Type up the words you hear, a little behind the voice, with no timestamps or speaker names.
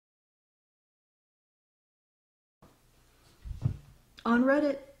On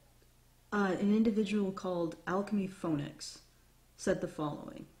Reddit, an individual called Alchemy Phonix said the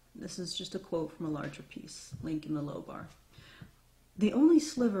following. This is just a quote from a larger piece, link in the low bar. The only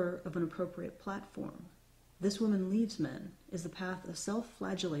sliver of an appropriate platform this woman leaves men is the path of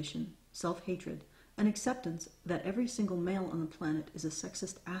self-flagellation, self-hatred, and acceptance that every single male on the planet is a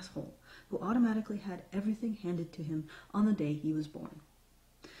sexist asshole who automatically had everything handed to him on the day he was born.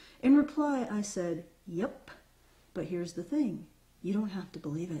 In reply, I said, yep, but here's the thing. You don't have to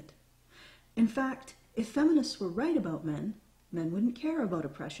believe it. In fact, if feminists were right about men, men wouldn't care about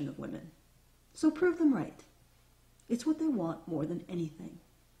oppression of women. So prove them right. It's what they want more than anything.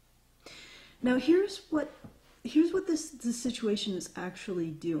 Now here's what this situation is actually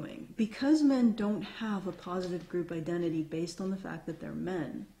doing. Because men don't have a positive group identity based on the fact that they're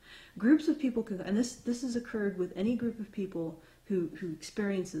men, groups of people can, and this has occurred with any group of people who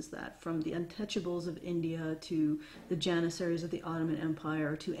experiences that, from the untouchables of India to the Janissaries of the Ottoman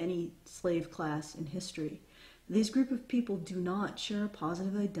Empire to any slave class in history. These group of people do not share a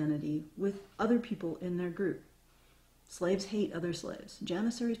positive identity with other people in their group. Slaves hate other slaves.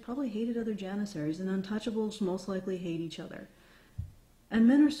 Janissaries probably hated other Janissaries, and untouchables most likely hate each other. And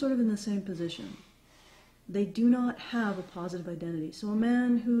men are sort of in the same position. They do not have a positive identity. So a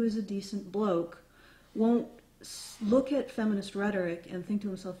man who is a decent bloke won't look at feminist rhetoric and think to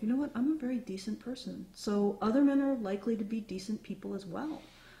himself, you know what, I'm a very decent person. So other men are likely to be decent people as well.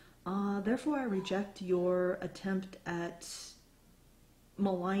 Therefore, I reject your attempt at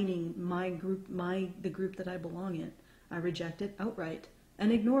maligning my group, the group that I belong in. I reject it outright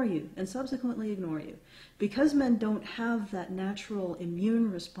and ignore you, and subsequently ignore you. Because men don't have that natural immune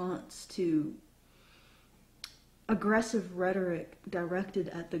response to aggressive rhetoric directed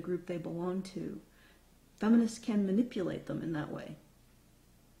at the group they belong to, feminists can manipulate them in that way.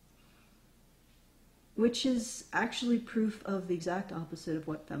 Which is actually proof of the exact opposite of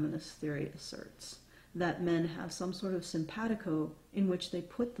what feminist theory asserts. That men have some sort of simpatico in which they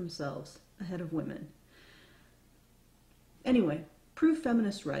put themselves ahead of women. Anyway, prove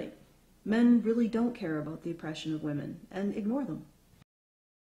feminists right. Men really don't care about the oppression of women, and ignore them.